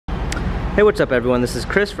Hey, what's up everyone? This is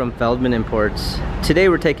Chris from Feldmann Imports. Today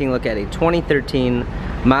we're taking a look at a 2013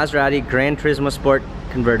 Maserati GranTurismo Sport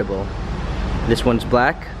convertible. This one's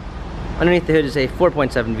black. Underneath the hood is a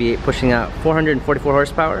 4.7 V8 pushing out 444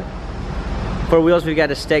 horsepower. For wheels we've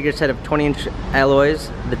got a staggered set of 20-inch alloys.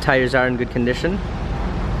 The tires are in good condition.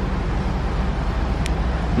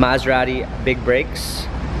 Maserati big brakes.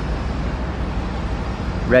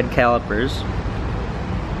 Red calipers.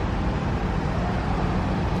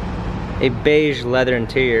 A beige leather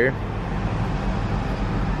interior.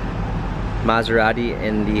 Maserati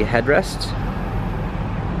in the headrest.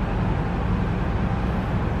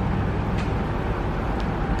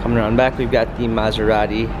 Coming around back, we've got the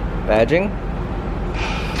Maserati badging.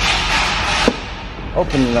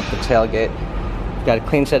 Opening up the tailgate, we've got a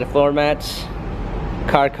clean set of floor mats,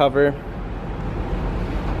 car cover.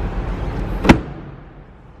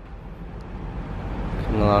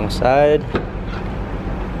 Coming alongside.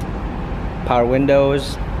 Power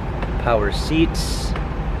windows, power seats.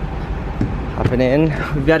 Hopping in,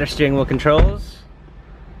 we've got our steering wheel controls,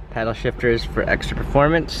 paddle shifters for extra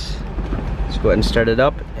performance. Let's go ahead and start it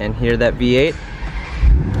up and hear that V8.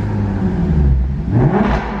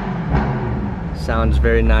 Sounds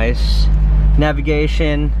very nice.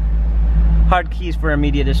 Navigation, hard keys for our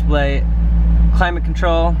media display, climate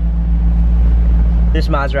control. This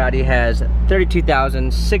Maserati has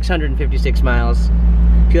 32,656 miles.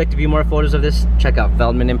 If you'd like to view more photos of this, check out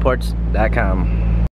feldmanimports.com.